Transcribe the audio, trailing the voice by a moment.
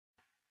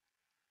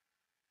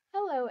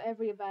Hello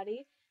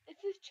everybody, this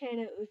is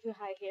Chana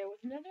Uzuhai here with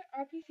another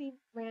RPC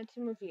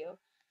Ransom review.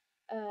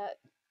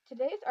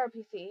 Today's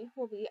RPC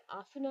will be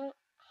Asuna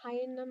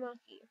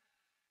Hynamaki.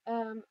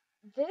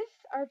 This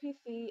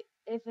RPC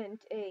isn't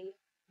a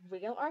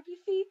real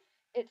RPC,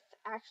 it's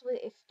actually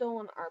a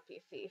stolen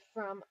RPC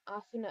from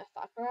Asuna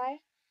Sakurai.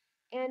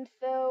 And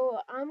so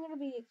I'm going to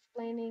be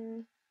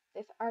explaining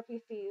this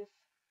RPC's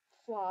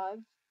flaws,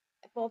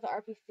 both the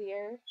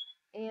RPCer,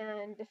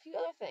 and a few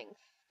other things.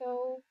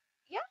 So,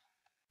 yeah.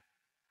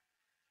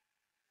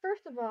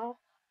 First of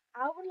all,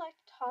 I would like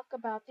to talk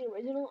about the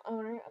original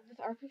owner of this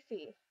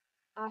RPC,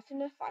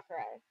 Asuna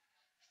Sakurai.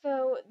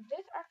 So,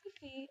 this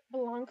RPC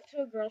belongs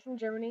to a girl from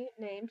Germany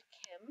named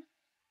Kim,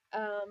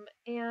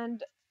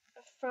 and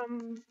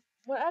from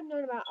what I've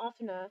known about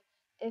Asuna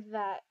is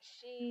that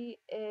she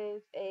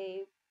is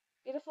a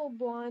beautiful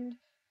blonde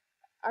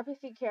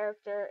RPC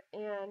character,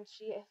 and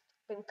she has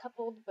been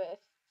coupled with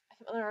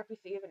some other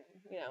RPCs and,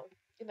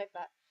 things like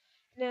that.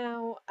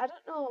 Now, I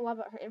don't know a lot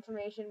about her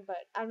information, but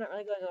I'm not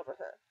really going over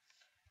her.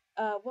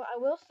 What I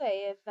will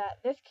say is that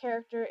this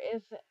character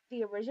is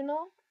the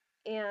original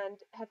and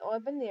has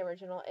always been the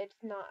original. It's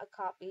not a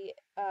copy.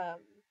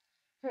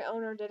 Her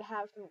owner did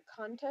have some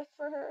contests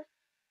for her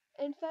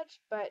and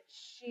such, but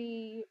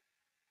she,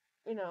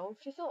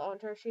 she still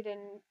owned her. She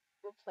didn't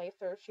replace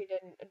her. She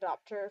didn't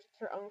adopt her. It's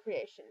her own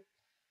creation.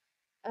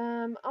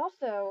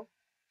 Also,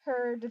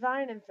 her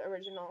design is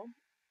original,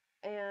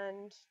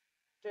 and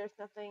there's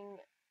nothing,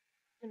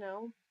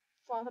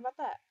 flaws about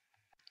that.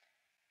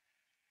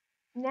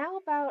 Now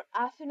about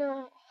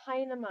Asuna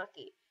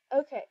Hynamaki.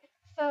 Okay,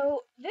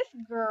 so this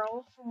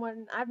girl, from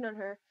when I've known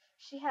her,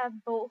 she has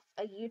both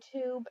a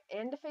YouTube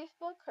and a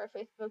Facebook. Her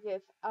Facebook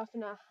is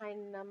Asuna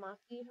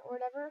Hynamaki or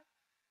whatever.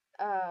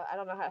 I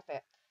don't know how to say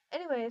it.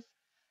 Anyways,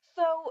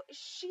 so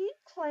she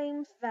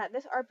claims that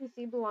this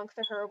RPC belongs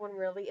to her when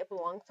really it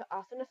belongs to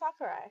Asuna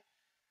Sakurai.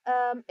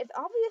 It's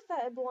obvious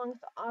that it belongs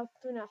to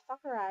Asuna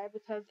Sakurai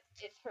because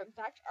it's her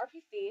exact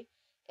RPC.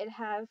 It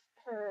has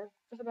her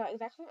just about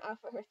exact same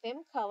outfit, her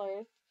same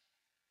colors,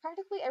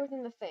 practically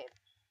everything the same.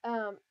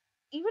 Um,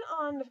 Even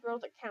on this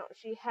girl's account,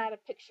 she had a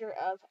picture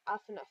of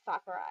Asuna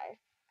Sakurai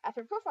as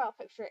her profile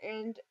picture,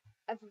 and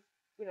as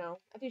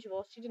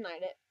usual, she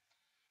denied it.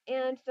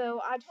 And so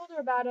I told her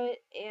about it,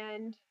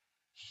 and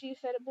she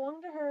said it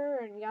belonged to her,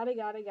 and yada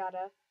yada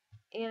yada.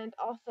 And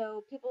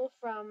also, people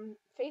from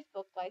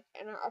Facebook, like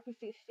in our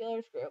RPC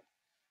Stealers group,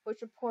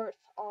 which reports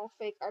all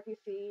fake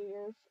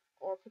RPCers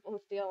or people who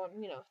steal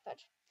and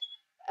such,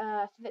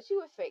 said that she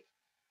was fake.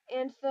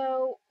 And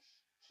so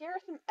here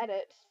are some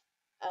edits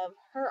of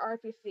her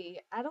RPC.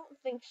 I don't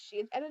think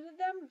she's edited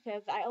them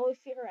because I always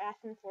see her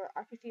asking for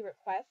RPC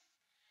requests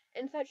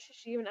and such.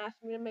 She even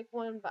asked me to make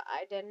one, but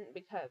I didn't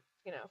because,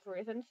 for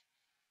reasons.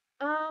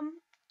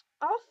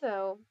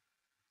 Also,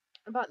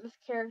 about this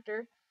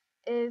character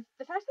is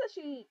the fact that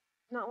she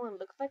not only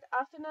looks like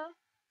Asuna,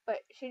 but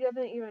she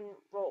doesn't even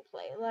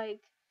roleplay.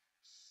 Like,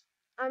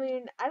 I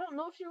mean, I don't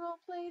know if she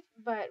roleplays,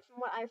 but from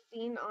what I've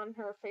seen on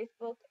her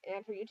Facebook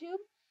and her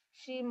YouTube,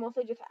 she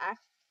mostly just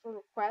asks for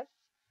requests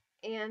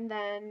and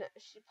then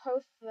she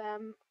posts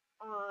them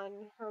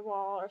on her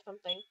wall or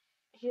something.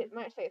 She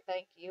might say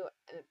thank you,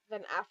 and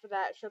then after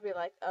that, she'll be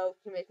like, "Oh,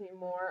 can you make me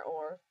more?"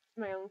 or "It's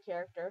my own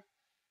character."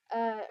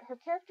 Her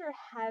character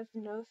has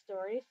no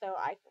story, so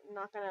I'm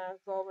not gonna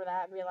go over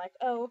that and be like,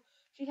 "Oh,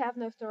 she has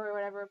no story," or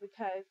whatever,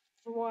 because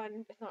for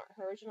one, it's not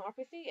her original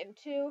RPC, and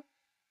two,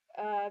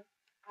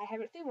 I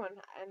haven't seen one,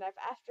 and I've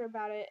asked her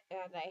about it,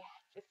 and I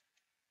just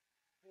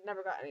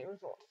never got any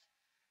results.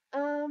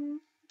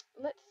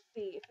 Let's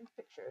see some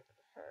pictures of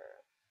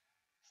her.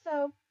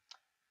 So,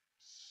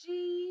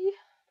 she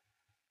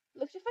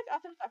looks just like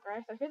Asuna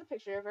Sakurai, so here's a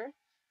picture of her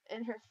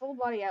in her full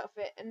body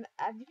outfit, and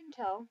as you can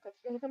tell, because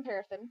here's a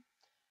comparison,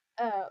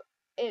 uh,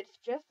 it's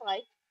just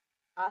like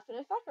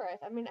Asuna Sakurai.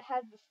 I mean, it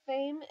has the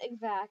same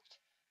exact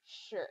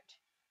shirt,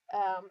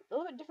 a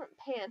little bit different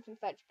pants and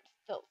such, but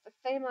still, it's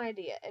the same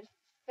idea. It's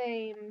the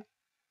same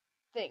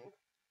thing.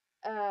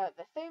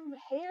 The same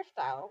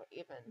hairstyle,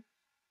 even.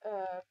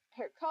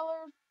 Hair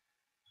color,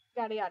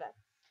 yada yada.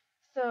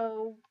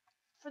 So,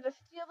 for the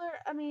Steeler,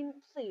 I mean,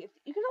 please,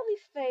 you can at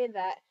least say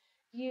that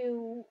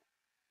you,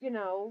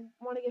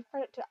 want to give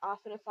credit to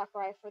Asuna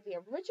Sakurai for the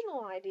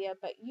original idea,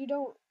 but you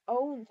don't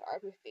own the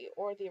RPC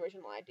or the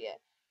original idea.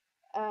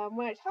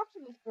 When I talked to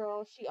this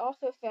girl, she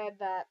also said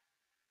that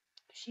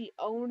she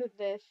owned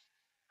this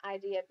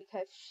idea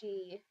because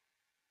she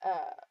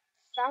uh,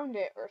 found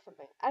it or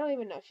something. I don't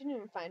even know. She didn't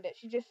even find it.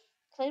 She just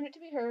claimed it to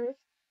be hers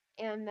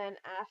and then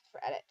asked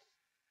for edits.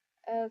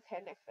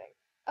 Okay, next thing.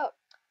 Oh,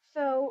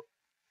 so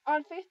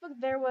on Facebook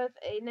there was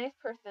a nice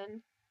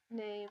person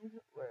named,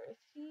 where is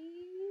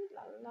he?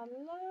 La la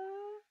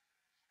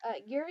la.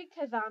 Yuri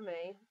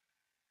Kazame,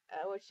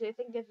 which I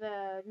think is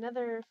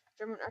another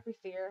German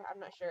RPCer. I'm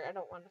not sure. I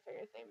don't want to say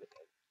his name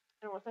because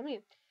I don't know what that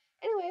means.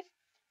 Anyways,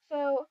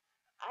 so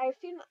I've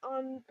seen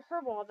on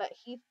her wall that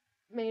he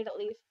made at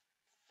least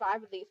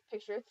 5 of these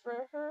pictures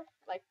for her,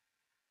 like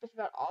just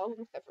about all of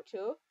them except for 2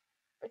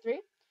 or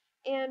 3.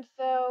 And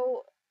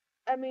so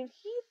I mean,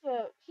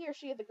 he or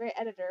she is a great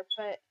editor,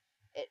 but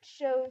it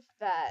shows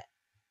that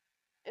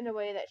in a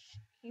way that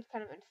he's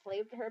kind of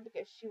enslaved to her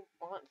because she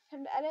wants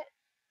him to edit,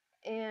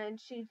 and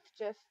she's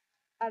just,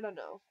 I don't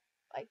know,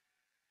 like,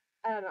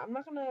 I don't know. I'm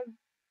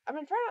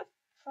gonna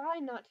try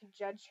not to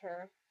judge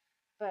her,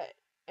 but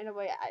in a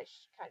way I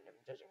kind of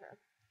judging her.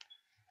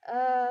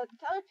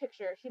 The other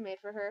picture he made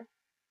for her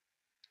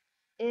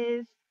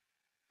is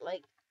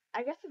like,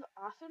 I guess it's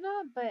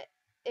Asuna, but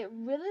it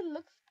really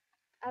looks,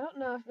 I don't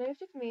know, maybe it's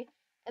just me,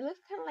 it looks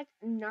kind of like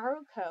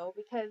Naruto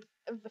because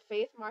of the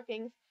face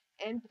markings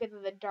and because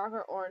of the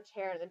darker orange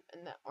hair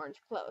and the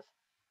orange clothes.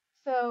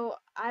 So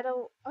I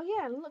don't, oh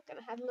yeah, look, and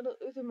it has a little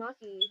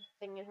Uzumaki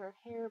thing in her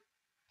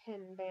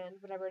hairpin band,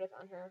 whatever it is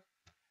on her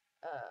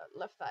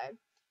left side.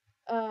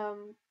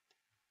 Um,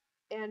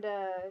 and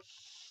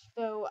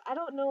so I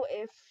don't know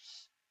if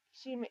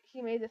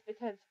he made this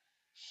because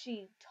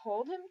she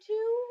told him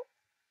to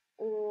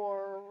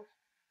or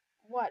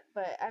what,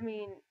 but I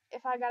mean,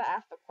 if I gotta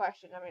ask the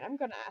question, I mean, I'm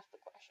gonna ask the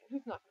question.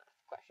 Who's not gonna ask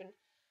the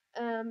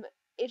question?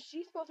 Is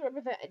she supposed to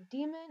represent a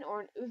demon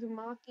or an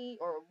Uzumaki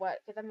or what?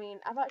 Because I mean,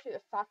 I thought she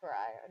was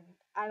Sakurai, and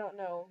I don't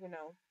know,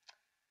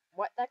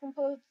 what that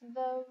composes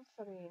of.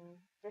 I mean,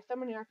 there's so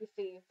many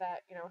RPCs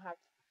that have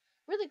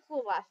really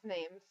cool last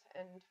names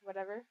and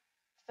whatever.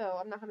 So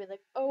I'm not gonna be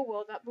like, oh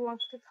well, that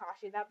belongs to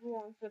Kakashi, that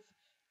belongs with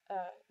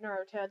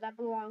Naruto, that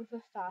belongs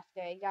with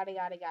Sasuke, yada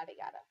yada yada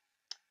yada.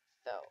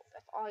 So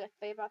that's all I got to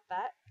say about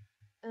that.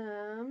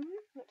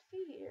 Let's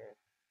see here.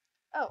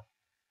 Oh,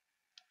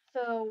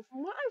 so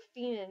from what I've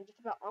seen in just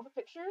about all the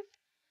pictures,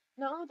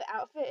 not only the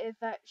outfit is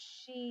that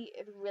she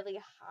is really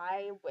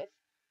high with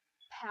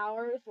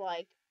powers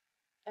like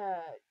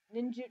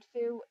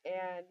ninjutsu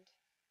and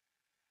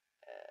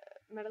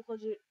medical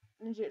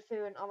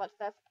ninjutsu and all that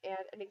stuff, and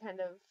any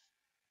kind of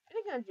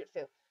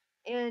jutsu.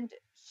 And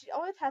she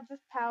always has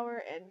this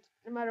power, and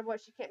no matter what,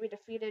 she can't be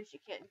defeated. She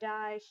can't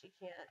die. She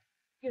can't,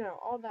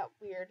 all that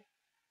weird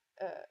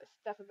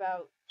stuff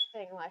about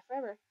staying alive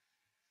forever.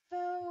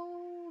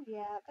 So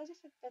yeah, that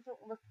just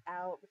doesn't work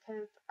out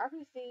because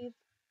RPCs,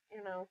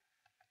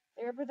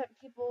 they represent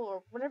people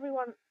or whatever you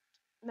want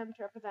them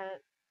to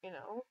represent. You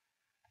know,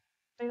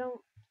 they don't.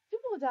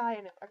 People who die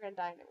and are gonna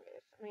die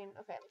anyways. I mean,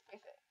 okay, let's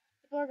face it.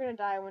 People are gonna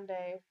die one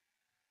day.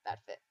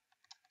 That's it.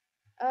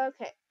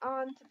 Okay,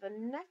 on to the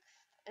next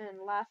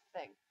and last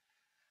thing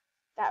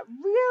that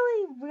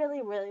really,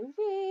 really, really,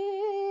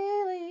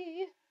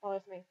 really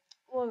bothers me.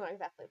 Well, not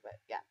exactly, but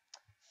yeah.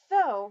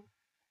 So,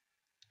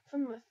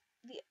 from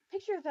the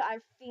pictures that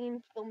I've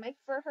seen people make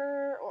for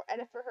her or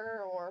edit for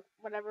her or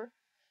whatever,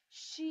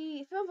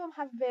 some of them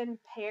have been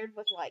paired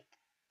with like,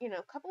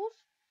 couples.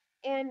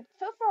 And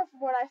so far from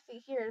what I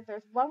see here,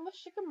 there's one with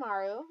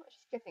Shikamaru,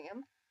 she's kissing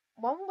him,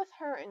 one with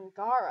her and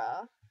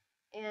Gara,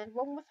 and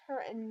one with her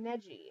and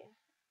Neji.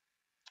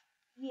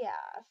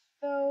 Yeah,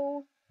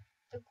 so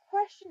the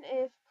question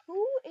is,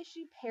 who is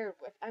she paired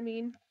with? I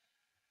mean,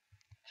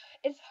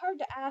 it's hard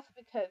to ask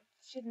because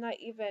she's not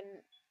even,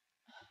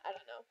 I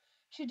don't know,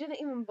 she didn't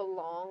even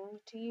belong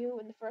to you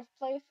in the first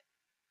place,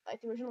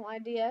 like the original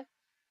idea.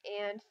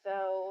 And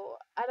so,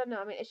 I don't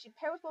know, I mean, is she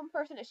paired with one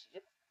person? Is she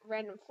just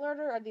random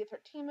flirter? Are these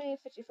her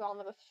teammates? Did she fall in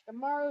love with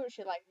Shikamaru? Is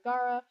she like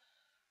Gara?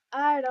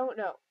 I don't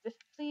know. Just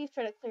please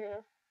try to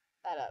clear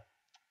that up.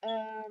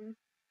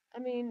 I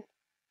mean,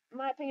 in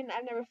my opinion,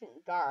 I've never seen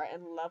Gar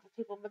in love with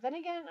people, but then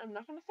again, I'm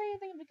not gonna say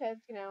anything because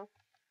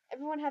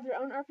everyone has their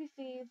own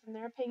RPCs and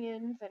their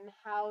opinions and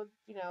how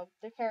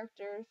their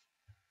characters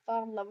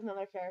fall in love with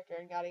another character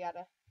and yada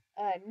yada.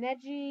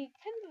 Neji,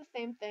 kind of the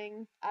same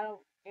thing. I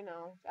don't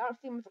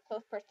see him as a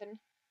close person.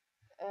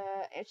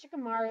 And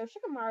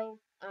Shikamaru,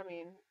 I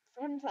mean,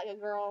 for him to like a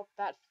girl,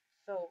 that's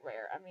so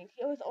rare. I mean,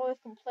 he was always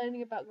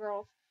complaining about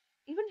girls.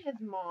 Even his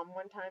mom,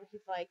 one time,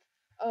 he's like,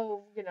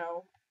 oh,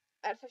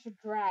 that's such a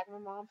drag, my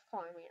mom's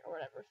calling me, or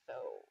whatever,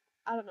 so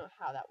I don't know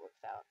how that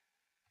works out.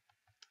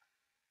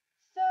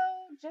 So,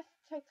 just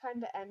to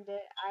kind of end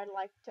it, I'd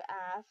like to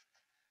ask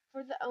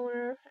for the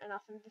owner, and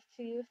I'll send this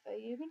to you so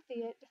you can see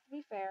it, just to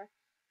be fair,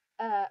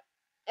 uh,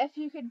 if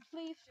you could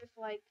please just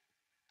like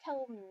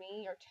tell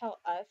me or tell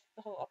us,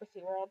 the whole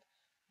RPC world,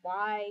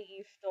 why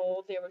you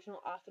stole the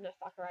original Asuna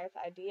Sakurai's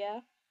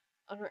idea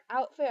on her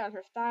outfit, on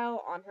her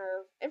style, on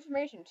her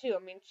information too.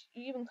 I mean,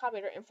 you even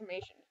copied her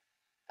information.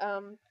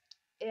 Um,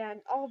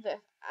 and all of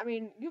this. I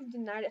mean, you've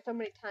denied it so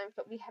many times,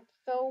 but we have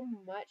so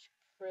much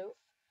proof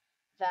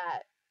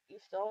that you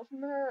stole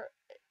from her.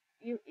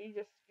 You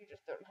just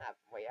don't have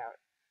a way out.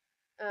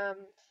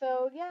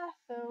 So yeah,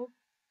 so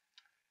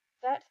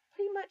that's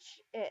pretty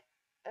much it.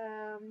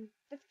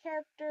 This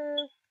character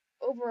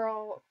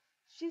overall,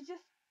 she's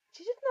just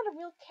she's just not a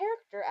real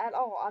character at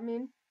all. I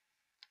mean,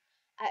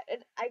 I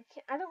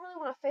don't really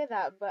want to say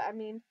that, but I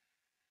mean,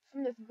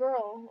 from this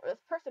girl or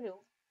this person who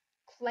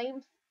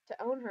claims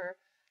to own her,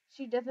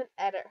 she doesn't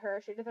edit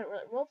her. She doesn't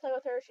really role play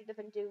with her. She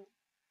doesn't do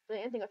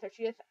really anything with her.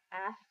 She just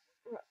asks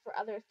for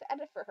others to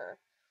edit for her,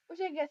 which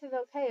I guess is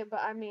okay. But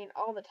I mean,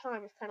 all the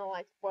time it's kind of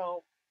like,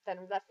 well, then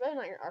that's really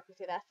not your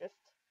RPC. That's just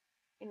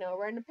a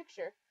random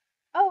picture.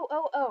 Oh,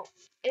 oh, oh.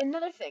 And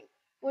another thing.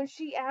 when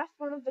she asked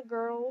one of the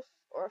girls,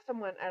 or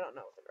someone, I don't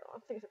know, it was a girl, I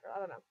think it's a girl, I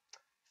don't know,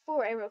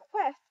 for a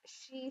request,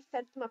 she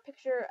sent them a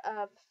picture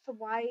of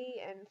Sawai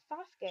and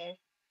Sasuke,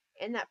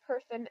 and that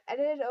person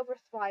edited over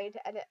Sawai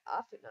to edit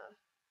Asuna.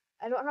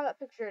 I don't have that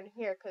picture in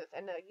here because it's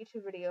in a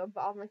YouTube video,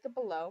 but I'll link it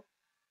below.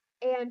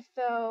 And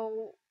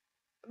so,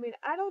 I mean,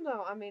 I don't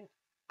know. I mean,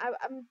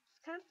 I'm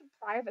kind of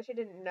surprised that she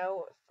didn't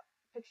know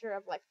a picture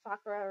of like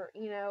Sakura or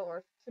Ino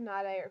or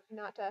Tsunade or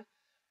Hinata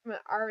from an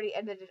already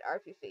edited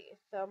RPC.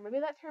 So maybe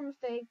that's her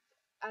mistake.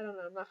 I don't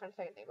know. I'm not going to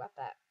say anything about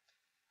that.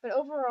 But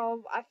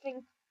overall, I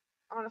think,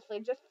 honestly,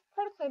 just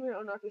try to claim your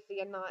own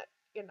RPC and not,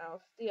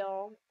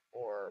 steal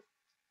or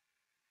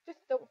just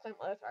don't claim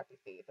others'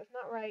 RPCs. That's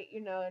not right,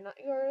 they're not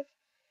yours.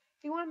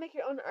 If you want to make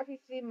your own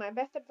RPC, my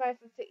best advice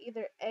is to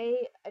either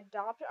A,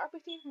 adopt an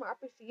RPC from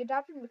RPC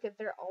adoption because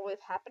they're always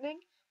happening,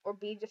 or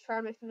B, just try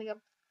to make something up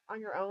on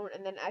your own,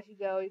 and then as you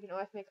go, you can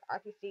always make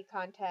RPC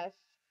contests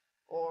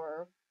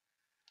or,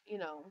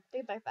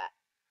 things like that.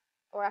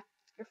 Or ask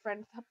your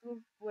friends to help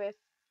you with,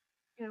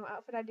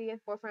 outfit ideas,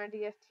 boyfriend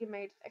ideas,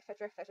 teammates,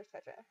 etc., etc.,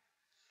 etc.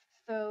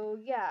 So,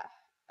 yeah,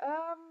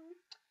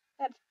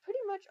 that's pretty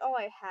much all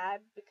I had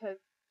because,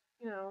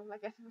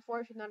 like I said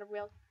before, she's not a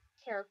real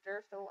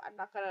character, so I'm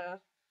not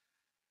gonna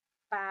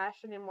bash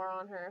anymore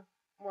on her,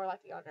 more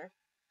likely on her.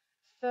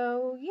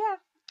 So yeah,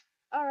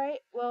 all right.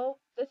 Well,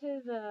 this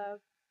is a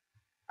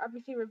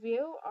RPC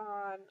review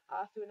on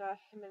Asuna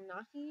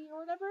Hynamaki or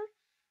whatever,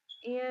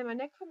 and my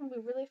next one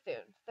will be really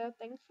soon. So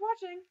thanks for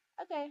watching.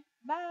 Okay,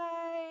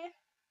 bye.